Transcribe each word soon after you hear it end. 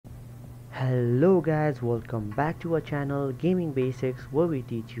Hello guys, welcome back to our channel Gaming Basics, where we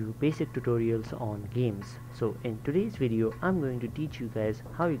teach you basic tutorials on games. So in today's video I'm going to teach you guys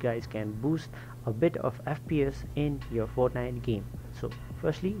how you guys can boost a bit of FPS in your Fortnite game. So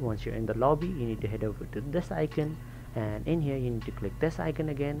firstly, once you're in the lobby, you need to head over to this icon, and in here you need to click this icon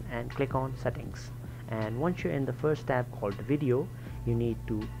again and click on settings. And once you're in the first tab called video, you need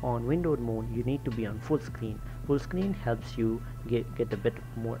to, on windowed mode, you need to be on full screen. Full screen helps you get a bit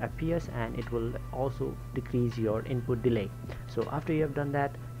more FPS, and it will also decrease your input delay. So after you have done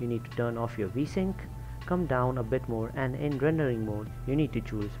that, you need to turn off your VSync, come down a bit more, and in rendering mode you need to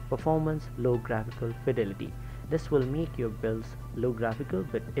choose performance low graphical fidelity. This will make your builds low graphical,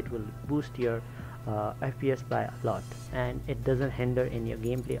 but it will boost your FPS by a lot, and it doesn't hinder in your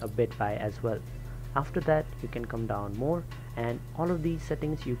gameplay a bit by as well. After that, you can come down more, and all of these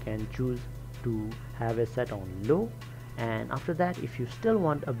settings you can choose to have it set on low. And after that, if you still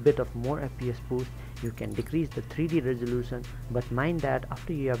want a bit of more FPS boost, you can decrease the 3D resolution, but mind that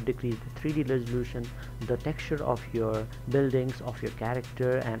after you have decreased the 3D resolution, the texture of your buildings, of your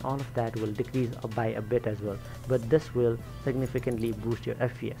character, and all of that will decrease by a bit as well, but this will significantly boost your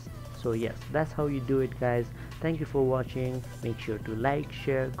FPS. So yes, that's how you do it guys. Thank you for watching. Make sure to like,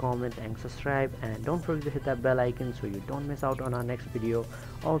 share, comment and subscribe, and don't forget to hit that bell icon so you don't miss out on our next video.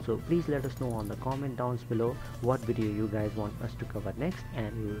 Also, please let us know on the comment down below what video you guys want us to cover next,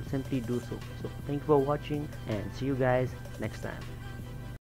 and we will simply do so. So thank you for watching, and see you guys next time.